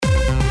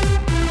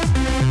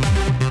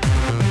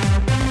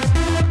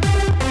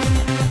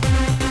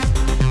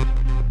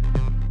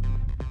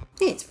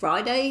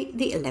Friday,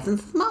 the 11th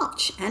of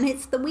March, and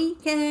it's the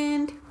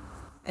weekend.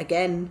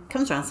 Again,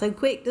 comes around so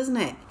quick, doesn't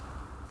it?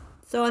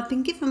 So I've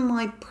been given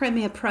my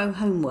Premiere Pro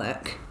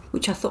homework,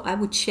 which I thought I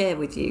would share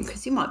with you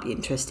because you might be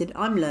interested.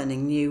 I'm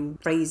learning new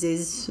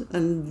phrases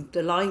and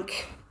the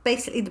like.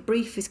 Basically, the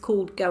brief is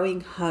called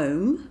Going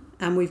Home,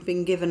 and we've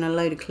been given a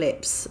load of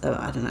clips,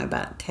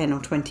 about 10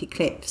 or 20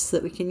 clips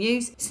that we can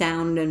use,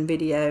 sound and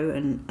video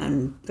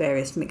and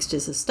various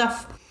mixtures of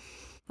stuff.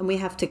 And we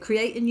have to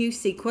create a new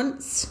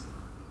sequence.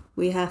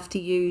 We have to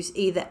use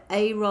either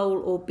A-roll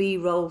or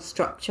B-roll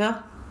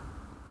structure.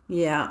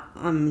 Yeah,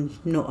 I'm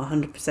not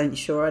 100%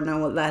 sure I know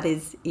what that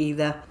is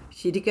either.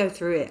 She did go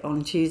through it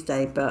on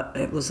Tuesday, but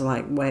it was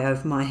like way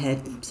over my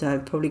head. So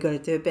I've probably got to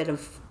do a bit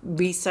of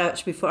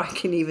research before I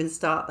can even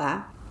start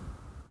that.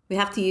 We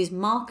have to use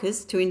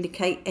markers to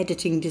indicate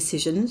editing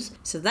decisions.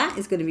 So that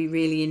is going to be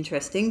really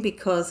interesting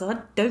because I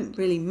don't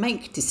really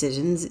make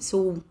decisions. It's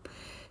all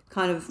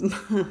kind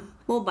of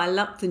more by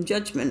luck than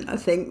judgment, I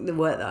think, the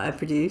work that I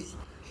produce.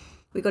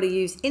 We've got to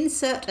use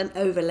insert and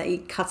overlay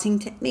cutting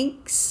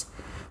techniques,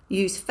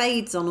 use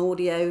fades on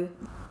audio,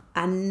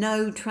 and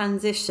no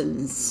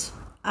transitions.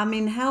 I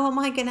mean, how am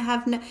I going to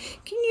have no...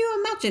 Can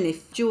you imagine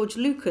if George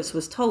Lucas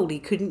was told he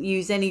couldn't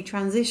use any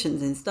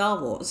transitions in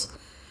Star Wars?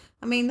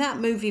 I mean, that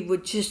movie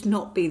would just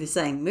not be the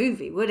same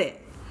movie, would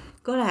it?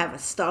 Got to have a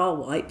star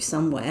wipe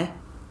somewhere.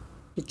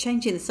 We're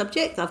changing the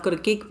subject. I've got a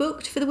gig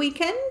booked for the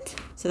weekend.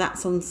 So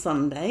that's on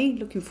Sunday.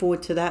 Looking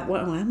forward to that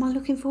one. Am I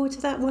looking forward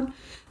to that one?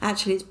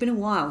 Actually, it's been a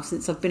while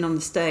since I've been on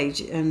the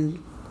stage,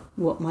 and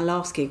my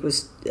last gig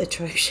was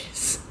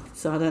atrocious.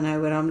 So I don't know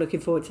whether I'm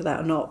looking forward to that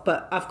or not.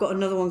 But I've got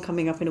another one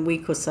coming up in a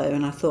week or so,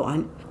 and I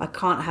thought I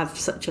can't have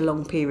such a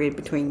long period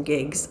between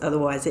gigs.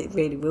 Otherwise, it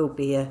really will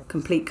be a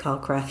complete car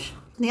crash.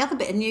 The other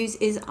bit of news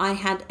is I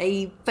had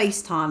a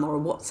FaceTime or a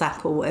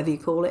WhatsApp or whatever you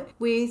call it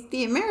with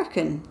the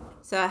American.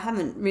 So I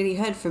haven't really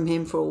heard from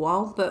him for a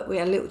while, but we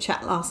had a little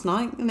chat last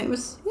night and it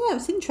was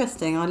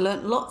interesting. I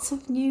learnt lots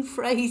of new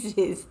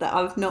phrases that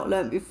I've not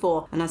learnt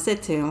before. And I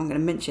said to him, I'm going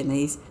to mention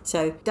these.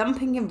 So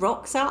dumping your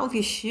rocks out of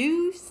your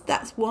shoes,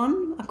 that's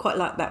one. I quite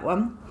like that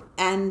one.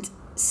 And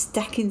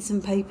stacking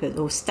some papers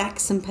or stack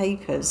some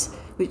papers,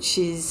 which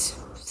is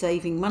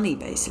saving money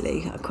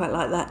basically. I quite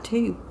like that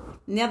too.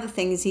 And the other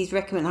thing is he's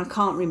recommended, I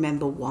can't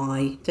remember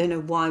why, don't know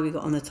why we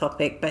got on the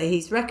topic, but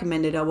he's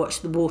recommended I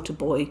watch The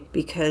Waterboy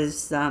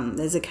because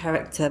there's a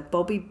character,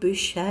 Bobby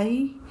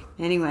Boucher.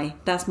 Anyway,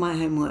 that's my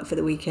homework for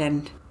the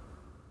weekend.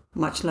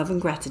 Much love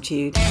and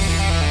gratitude.